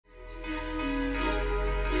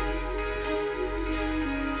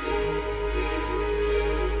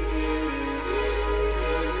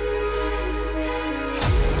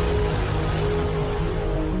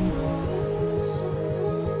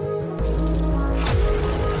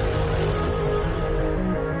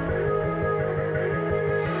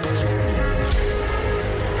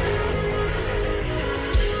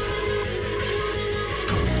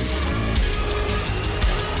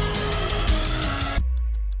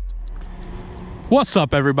What's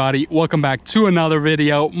up, everybody? Welcome back to another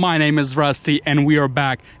video. My name is Rusty and we are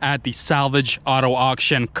back at the Salvage Auto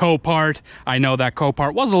Auction COPART. I know that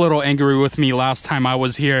COPART was a little angry with me last time I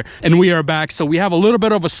was here, and we are back. So we have a little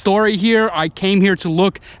bit of a story here. I came here to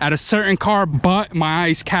look at a certain car, but my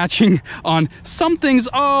eyes catching on some things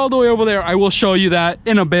all the way over there. I will show you that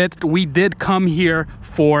in a bit. We did come here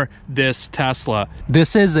for this Tesla.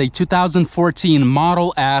 This is a 2014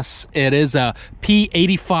 Model S. It is a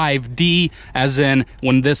P85D, as in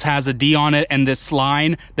when this has a D on it and this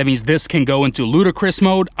line, that means this can go into ludicrous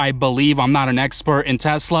mode. I believe, I'm not an expert in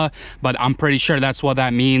Tesla, but I'm pretty sure that's what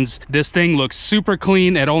that means. This thing looks super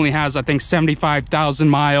clean. It only has, I think, 75,000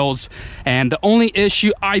 miles. And the only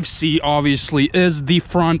issue I see, obviously, is the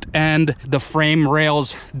front end. The frame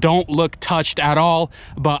rails don't look touched at all,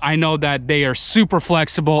 but I know that they are super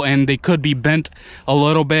flexible and they could be bent a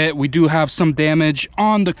little bit. We do have some damage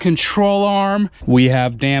on the control arm. We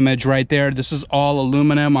have damage right there. This is all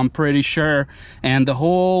aluminum, I'm pretty sure. And the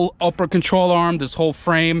whole upper control arm, this whole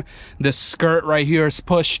frame, this skirt right here is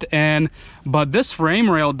pushed in, but this frame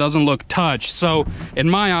rail doesn't look touched. So in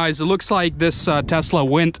my eyes, it looks like this Tesla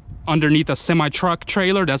went underneath a semi-truck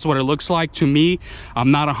trailer. That's what it looks like to me.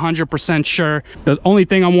 I'm not 100% sure. The only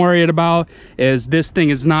thing I'm worried about is this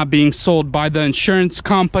thing is not being sold by the insurance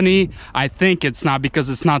company. I think it's not,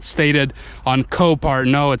 because it's not stated on COPART.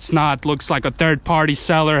 No, it's not. Looks like a third-party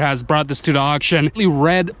seller has brought this to the auction.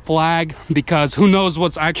 Red flag, because who knows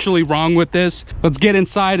what's actually wrong with this. Let's get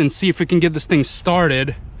inside and see if we can get this thing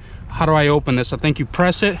started. How do I open this? I think you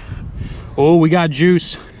press it. Oh, we got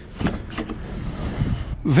juice.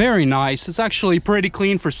 Very nice. It's actually pretty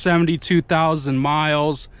clean for 72,000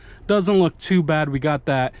 miles. Doesn't look too bad. We got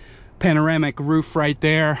that panoramic roof right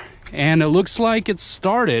there, and it looks like it's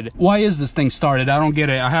started. Why is this thing started? I don't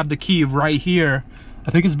get it. I have the key right here.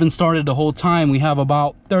 I think it's been started the whole time. We have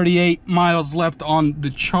about 38 miles left on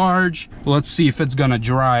the charge. Let's see if it's gonna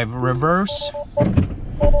drive. Reverse.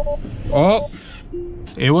 Oh,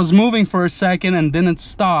 it was moving for a second and then it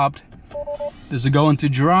stopped. Does it go into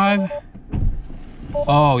drive?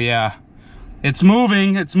 Oh yeah, it's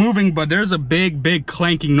moving, but there's a big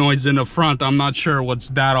clanking noise in the front. I'm not sure what's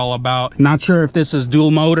that all about. Not sure if this is dual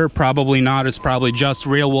motor. Probably not. It's probably just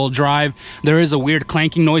rear wheel drive. There is a weird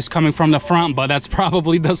clanking noise coming from the front, but that's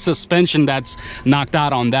probably the suspension that's knocked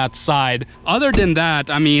out on that side. Other than that,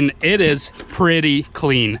 I mean, it is pretty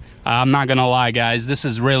clean. I'm not gonna lie, guys, this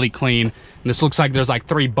is really clean. This looks like there's like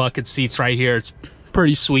 3 bucket seats right here. It's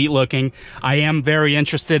pretty sweet looking. I am very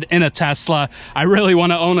interested in a Tesla. I really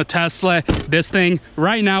want to own a Tesla. This thing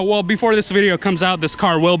right now, well, before this video comes out, this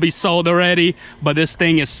car will be sold already, but this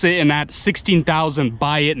thing is sitting at 16,000.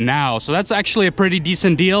 Buy it now. So that's actually a pretty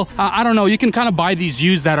decent deal. I don't know, you can kind of buy these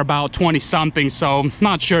used at about 20 something, so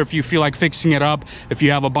not sure if you feel like fixing it up. If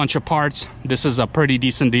you have a bunch of parts, this is a pretty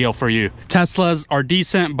decent deal for you. Teslas are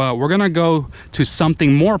decent, but we're gonna go to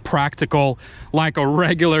something more practical, like a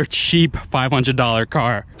regular cheap $500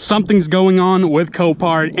 car. Something's going on with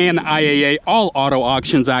COPART and IAA, all auto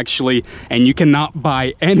auctions actually, and you cannot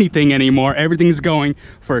buy anything anymore. Everything's going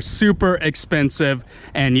for super expensive.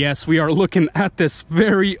 And yes, we are looking at this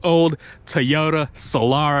very old Toyota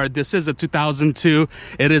Solara. This is a 2002.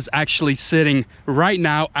 It is actually sitting right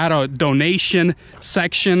now at a donation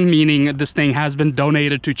section, meaning this thing has been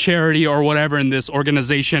donated to charity or whatever, and this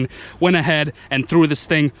organization went ahead and threw this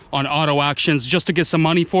thing on auto auctions just to get some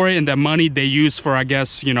money for it, and that money they use for, I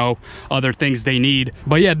guess, you know, other things they need.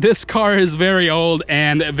 But yeah, this car is very old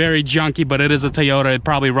and very junky, but it is a Toyota. It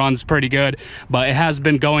probably runs pretty good, but it has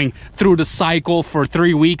been going through the cycle for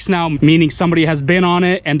 3 weeks now, meaning somebody has been on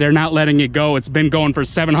it and they're not letting it go. It's been going for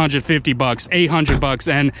 750 bucks, 800 bucks,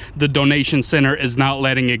 and the donation center is not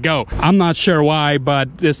letting it go. I'm not sure why,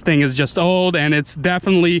 but this thing is just old, and it's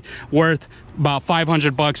definitely worth about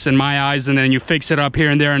 500 bucks in my eyes. And then you fix it up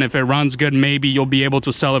here and there, and if it runs good, maybe you'll be able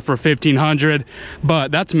to sell it for 1,500,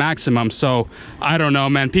 but that's maximum. So I don't know,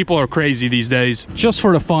 man, people are crazy these days. Just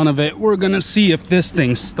for the fun of it, we're gonna see if this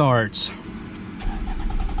thing starts.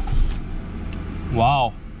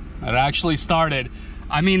 Wow, it actually started.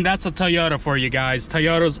 I mean, that's a Toyota for you guys.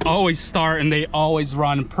 Toyotas always start and they always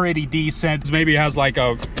run pretty decent. Maybe it has like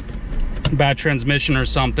a bad transmission or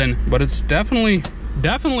something, but it's definitely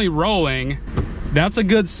rolling. That's a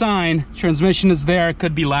good sign. Transmission is there. It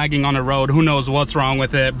could be lagging on the road. Who knows what's wrong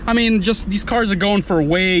with it. I mean, just these cars are going for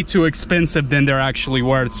way too expensive than they're actually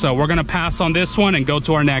worth. So we're gonna pass on this one and go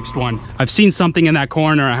to our next one. I've seen something in that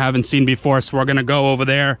corner I haven't seen before, so we're gonna go over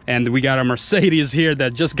there. And we got a Mercedes here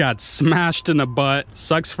that just got smashed in the butt.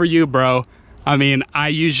 Sucks for you, bro. I mean, I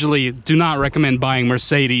usually do not recommend buying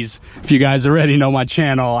Mercedes. If you guys already know my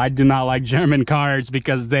channel, I do not like German cars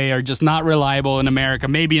because they are just not reliable in America.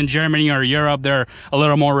 Maybe in Germany or Europe, they're a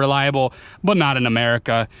little more reliable, but not in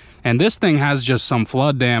America. And this thing has just some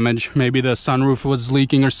flood damage. Maybe the sunroof was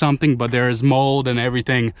leaking or something, but there is mold and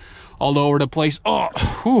everything all over the place. Oh,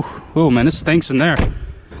 whew. Oh man, this stinks in there.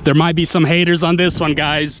 There might be some haters on this one,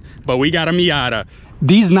 guys, but we got a Miata.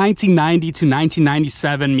 These 1990 to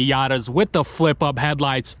 1997 Miatas with the flip-up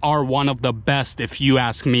headlights are one of the best, if you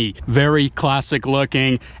ask me. Very classic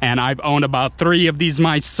looking, and I've owned about 3 of these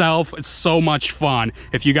myself. It's so much fun.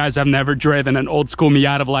 If you guys have never driven an old school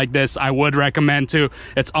Miata like this, I would recommend to.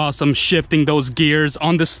 It's awesome shifting those gears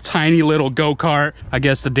on this tiny little go-kart. I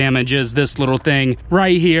guess the damage is this little thing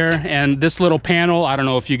right here, and this little panel, I don't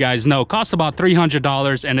know if you guys know, costs about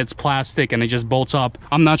 $300, and it's plastic and it just bolts up.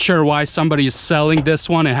 I'm not sure why somebody is selling this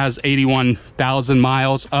one. It has 81,000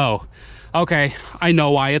 miles. Oh, okay, I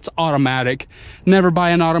know why. It's automatic. Never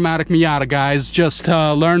buy an automatic Miata, guys. Just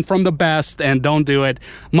learn from the best and don't do it.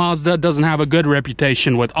 Mazda doesn't have a good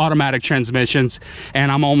reputation with automatic transmissions,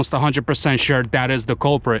 and I'm almost 100% sure that is the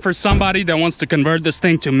culprit. For somebody that wants to convert this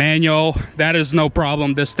thing to manual, that is no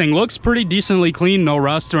problem. This thing looks pretty decently clean, no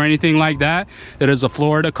rust or anything like that. It is a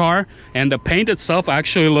Florida car, and the paint itself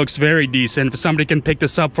actually looks very decent. If somebody can pick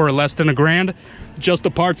this up for less than $1,000, just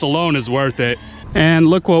the parts alone is worth it. And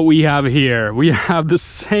look what we have here. We have the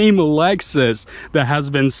same Lexus that has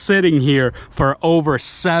been sitting here for over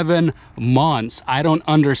 7 months. I don't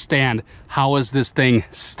understand, how is this thing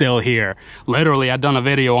still here? Literally, I've done a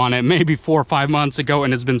video on it maybe 4 or 5 months ago,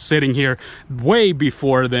 and it's been sitting here way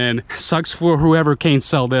before then. Sucks for whoever can't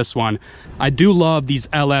sell this one. I do love these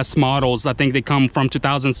LS models. I think they come from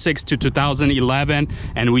 2006 to 2011,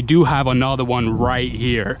 and we do have another one right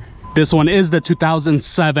here. This one is the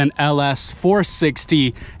 2007 LS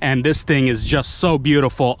 460, and this thing is just so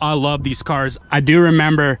beautiful. I love these cars. I do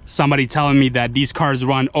remember somebody telling me that these cars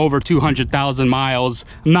run over 200,000 miles.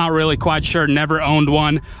 Not really quite sure, never owned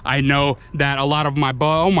one. I know that a lot of my,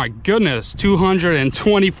 oh my goodness,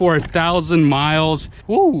 224,000 miles.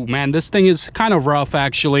 Ooh, man, this thing is kind of rough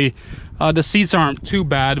actually. The seats aren't too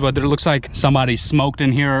bad, but it looks like somebody smoked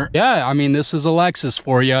in here. Yeah, I mean, this is a Lexus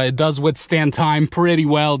for you. It does withstand time pretty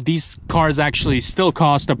well. These cars actually still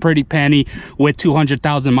cost a pretty penny with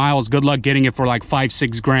 200,000 miles. Good luck getting it for like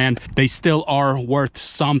 5-6 grand. They still are worth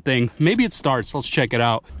something. Maybe it starts. Let's check it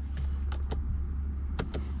out.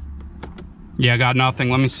 Yeah, I got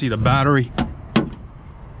nothing. Let me see the battery.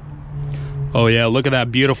 Oh yeah, look at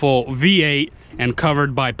that beautiful V8. And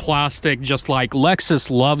covered by plastic, just like Lexus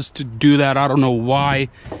loves to do that. I don't know why.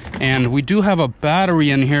 And we do have a battery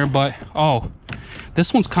in here, but oh,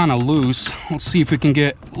 this one's kind of loose. Let's see if we can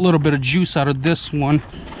get a little bit of juice out of this one.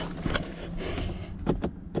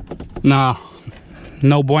 Nah,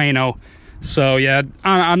 no bueno. So yeah,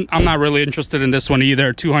 I'm not really interested in this one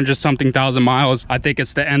either. 200-something thousand miles. I think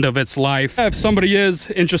it's the end of its life. If somebody is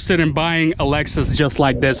interested in buying a Lexus just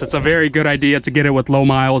like this, it's a very good idea to get it with low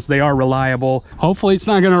miles. They are reliable. Hopefully it's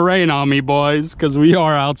not gonna rain on me, boys, because we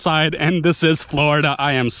are outside and this is Florida.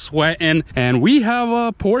 I am sweating, and we have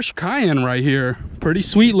a Porsche Cayenne right here. Pretty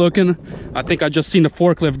sweet looking. I think I just seen the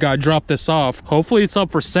forklift guy drop this off. Hopefully it's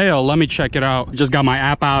up for sale. Let me check it out. Just got my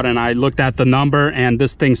app out and I looked at the number, and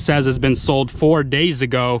this thing says it's been sold 4 days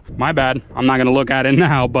ago. My bad, I'm not gonna look at it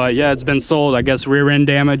now, but yeah, it's been sold. I guess rear end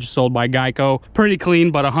damage, sold by Geico. Pretty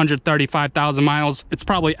clean, but 135,000 miles. It's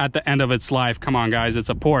probably at the end of its life. Come on guys,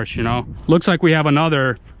 it's a Porsche, you know. Looks like we have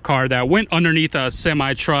another car that went underneath a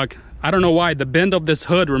semi truck. I don't know why, the bend of this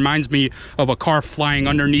hood reminds me of a car flying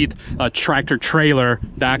underneath a tractor trailer,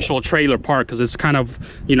 the actual trailer part, because it's kind of,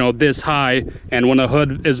 you know, this high, and when the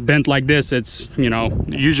hood is bent like this, it's, you know,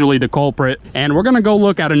 usually the culprit. And we're gonna go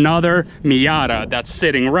look at another Miata that's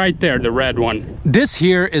sitting right there, the red one. This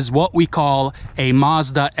here is what we call a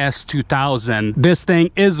Mazda S2000. This thing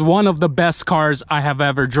is one of the best cars I have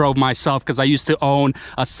ever drove myself, because I used to own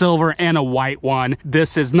a silver and a white one.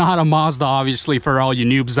 This is not a Mazda, obviously, for all you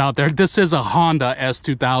noobs out there. This is a Honda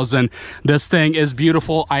S2000. This thing is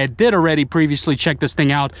beautiful. I did already previously check this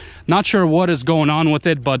thing out. Not sure what is going on with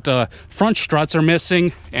it, but front struts are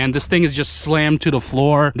missing, and this thing is just slammed to the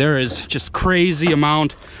floor. There is just crazy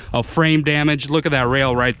amount of frame damage. Look at that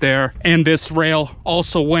rail right there. And this rail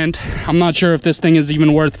also went. I'm not sure if this thing is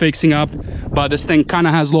even worth fixing up, but this thing kind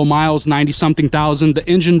of has low miles, 90-something thousand. The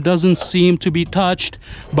engine doesn't seem to be touched,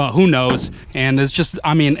 but who knows. And it's just,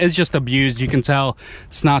 I mean, it's just abused. You can tell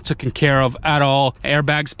it's not taken care of at all.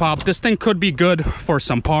 Airbags pop. This thing could be good for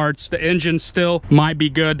some parts. The engine still might be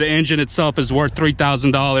good. The engine itself is worth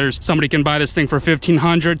 $3,000. Somebody can buy this thing for $1,500,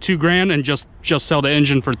 $2,000, and just sell the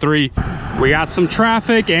engine for $3,000. We got some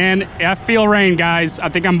traffic and I feel rain, guys. I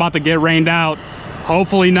think I'm about to get rained out.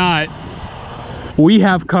 Hopefully not. We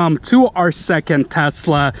have come to our second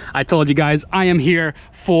Tesla. I told you guys I am here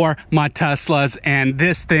for my Teslas, and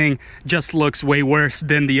this thing just looks way worse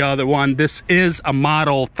than the other one. This is a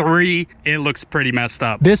Model 3. It looks pretty messed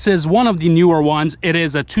up. This is one of the newer ones. It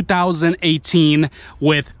is a 2018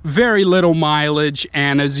 with very little mileage,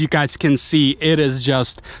 and as you guys can see, it is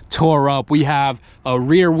just tore up. We have a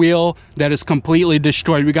rear wheel that is completely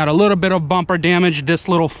destroyed. We got a little bit of bumper damage. This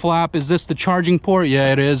little flap, is this the charging port?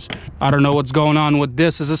 Yeah, it is. I don't know what's going on with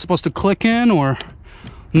this. Is this supposed to click in, or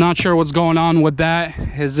not sure what's going on with that?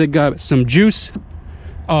 Has it got some juice?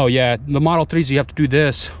 Oh yeah, the Model 3s, you have to do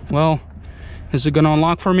this. Well, is it gonna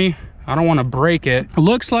unlock for me? I don't want to break it. It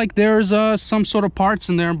looks like there's some sort of parts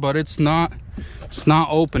in there, but it's not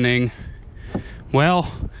opening.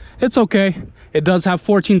 Well, it's okay. It does have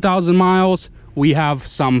 14,000 miles. We have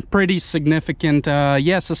some pretty significant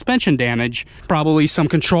suspension damage, probably some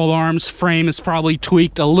control arms. Frame is probably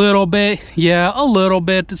tweaked a little bit. Yeah, a little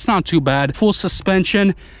bit. It's not too bad. Full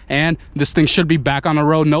suspension, and this thing should be back on the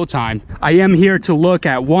road no time. I am here to look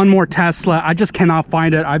at one more Tesla. I just cannot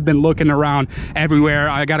find it. I've been looking around everywhere.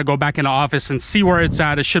 I got to go back in the office and see where it's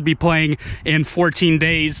at. It should be playing in 14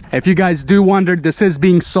 days. If you guys do wonder, this is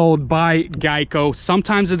being sold by Geico.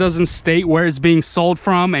 Sometimes it doesn't state where it's being sold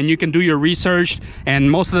from, and you can do your research.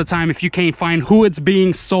 And most of the time, if you can't find who it's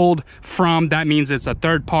being sold from, that means it's a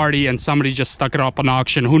third party and somebody just stuck it up on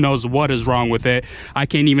auction. Who knows what is wrong with it? I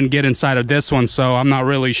can't even get inside of this one, so I'm not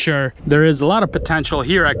really sure. There is a lot of potential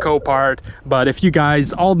here at Copart, but if you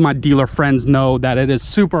guys, all my dealer friends know that it is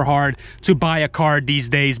super hard to buy a car these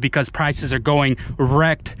days because prices are going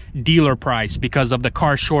wrecked dealer price because of the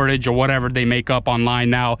car shortage or whatever they make up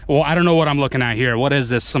online now. Well, I don't know what I'm looking at here. What is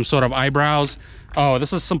this? Some sort of eyebrows? Oh,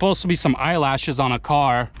 this is supposed to be some eyelashes on a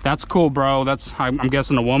car. That's cool, bro. I'm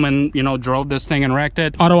guessing a woman, you know, drove this thing and wrecked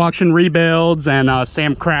it. Auto auction rebuilds and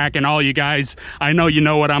Sam Crack and all you guys, I know you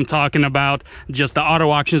know what I'm talking about. Just the auto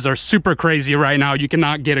auctions are super crazy right now. You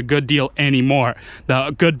cannot get a good deal anymore.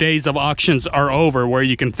 The good days of auctions are over, where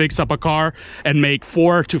you can fix up a car and make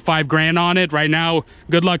 $4 to $5 grand on it. Right now,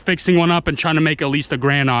 good luck fixing one up and trying to make at least $1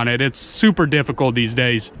 grand on it. It's super difficult these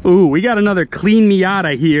days. Ooh, we got another clean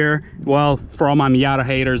Miata here. Well, for all my Miata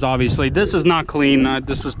haters, obviously this is not clean.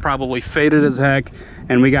 This is probably faded as heck,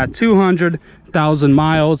 and we got 200,000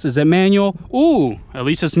 miles. Is it manual? Ooh, at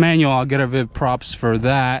least it's manual. I'll get a bit props for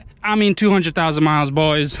that. I mean, 200,000 miles,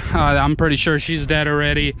 boys. I'm pretty sure she's dead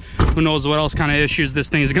already. Who knows what else kind of issues this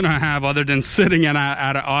thing's gonna have other than sitting at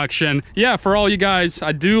an auction. Yeah, for all you guys,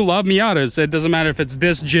 I do love Miatas. It doesn't matter if it's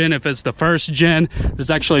this gen, if it's the first gen. There's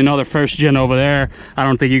actually another first gen over there. I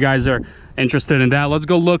don't think you guys are interested in that. Let's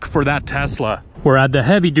go look for that Tesla. We're at the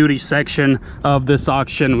heavy duty section of this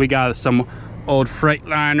auction. We got some old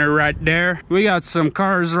Freightliner right there. We got some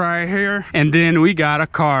cars right here, and then we got a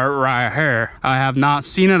car right here. I have not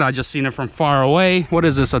seen it. I just seen it from far away. What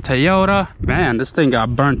is this, a Toyota? Man, this thing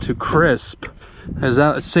got burnt to crisp. Is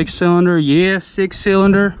that a 6-cylinder? Yeah,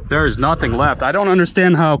 6-cylinder. There is nothing left. I don't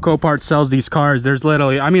understand how Copart sells these cars. There's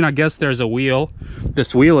literally, I mean, I guess there's a wheel.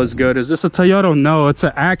 This wheel is good. Is this a Toyota? No, it's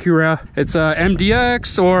an Acura. It's a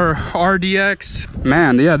MDX or RDX.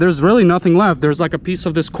 Man, yeah, there's really nothing left. There's like a piece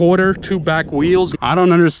of this quarter, 2 back wheels. I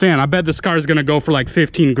don't understand. I bet this car is gonna go for like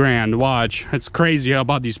 15 grand. Watch. It's crazy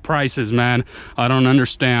about these prices, man. I don't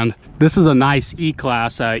understand. This is a nice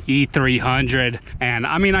E-Class, E300. And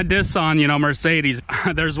I mean, I diss on, you know, Mercedes.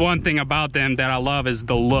 There's one thing about them that I love is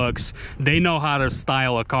the looks. They know how to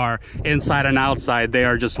style a car inside and outside. They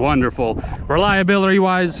are just wonderful. Reliability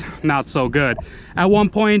wise, not so good. At one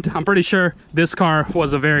point, I'm pretty sure this car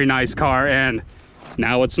was a very nice car, and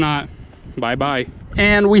now it's not. Bye-bye.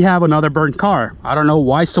 And we have another burnt car. I don't know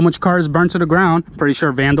why so much car is burnt to the ground. Pretty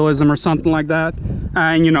sure vandalism or something like that.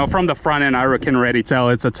 And you know, from the front end, I can already tell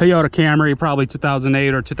it's a Toyota Camry, probably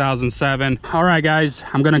 2008 or 2007. All right, guys,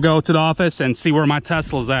 I'm gonna go to the office and see where my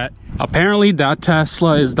Tesla's at. Apparently that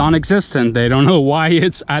Tesla is non-existent. They don't know why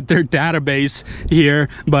it's at their database here,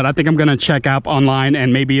 but I think I'm gonna check out online,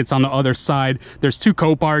 and maybe it's on the other side. There's 2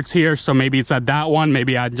 Coparts here, so maybe it's at that one.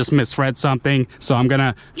 Maybe I just misread something, so I'm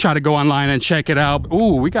gonna try to go online and check it out.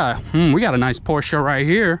 Ooh, we got a nice Porsche right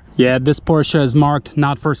here. Yeah, this Porsche is marked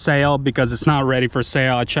not for sale because it's not ready for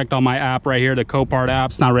sale. I checked on my app right here, the Copart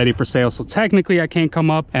app. It's not ready for sale, so technically I can't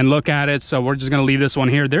come up and look at it, so we're just gonna leave this one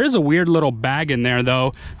here. There is a weird little bag in there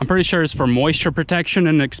though. I'm pretty sure sure it's for moisture protection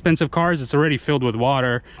in expensive cars. It's already filled with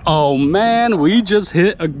water. Oh man, we just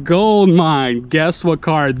hit a gold mine. Guess what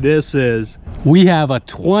car this is? We have a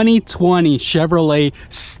 2020 Chevrolet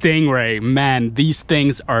Stingray. Man, these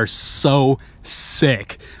things are so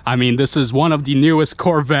sick. I mean, this is one of the newest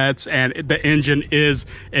Corvettes, and the engine is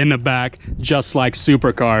in the back just like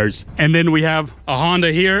supercars. And then we have a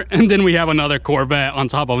Honda here, and then we have another Corvette on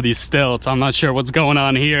top of these stilts. I'm not sure what's going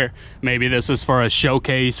on here. Maybe this is for a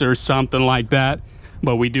showcase or something like that,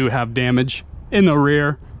 but we do have damage in the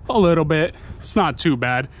rear a little bit. It's not too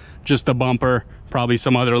bad, just a bumper, probably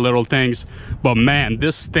some other little things. But man,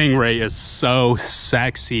 this Stingray is so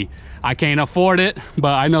sexy. I can't afford it,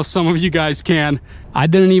 but I know some of you guys can. I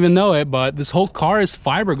didn't even know it, but this whole car is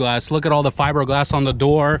fiberglass. Look at all the fiberglass on the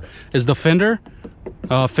door. Is the fender?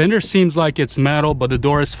 Fender seems like it's metal, but the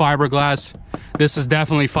door is fiberglass. This is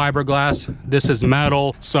definitely fiberglass. This is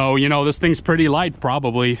metal. So, you know, this thing's pretty light,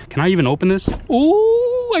 probably. Can I even open this?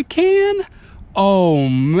 Oh, I can. Oh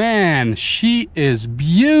man, she is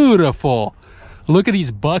beautiful. Look at these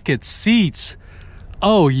bucket seats.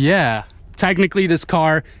 Oh yeah. Technically, this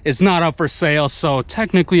car is not up for sale, so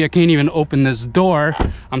technically I can't even open this door.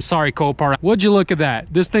 I'm sorry, Copart. Would you look at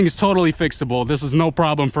that? This thing is totally fixable. This is no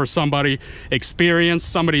problem for somebody experienced,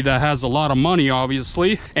 somebody that has a lot of money,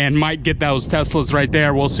 obviously, and might get those Teslas right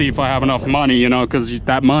there. We'll see if I have enough money, you know, because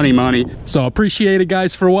that money. So appreciate it,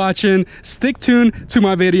 guys, for watching. Stick tuned to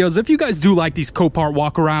my videos. If you guys do like these Copart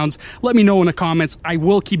walkarounds, let me know in the comments. I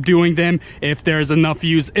will keep doing them if there's enough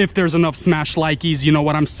views, if there's enough smash likies, you know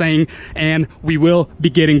what I'm saying. And we will be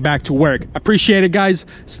getting back to work. Appreciate it, guys.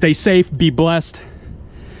 Stay safe, be blessed.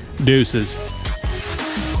 Deuces.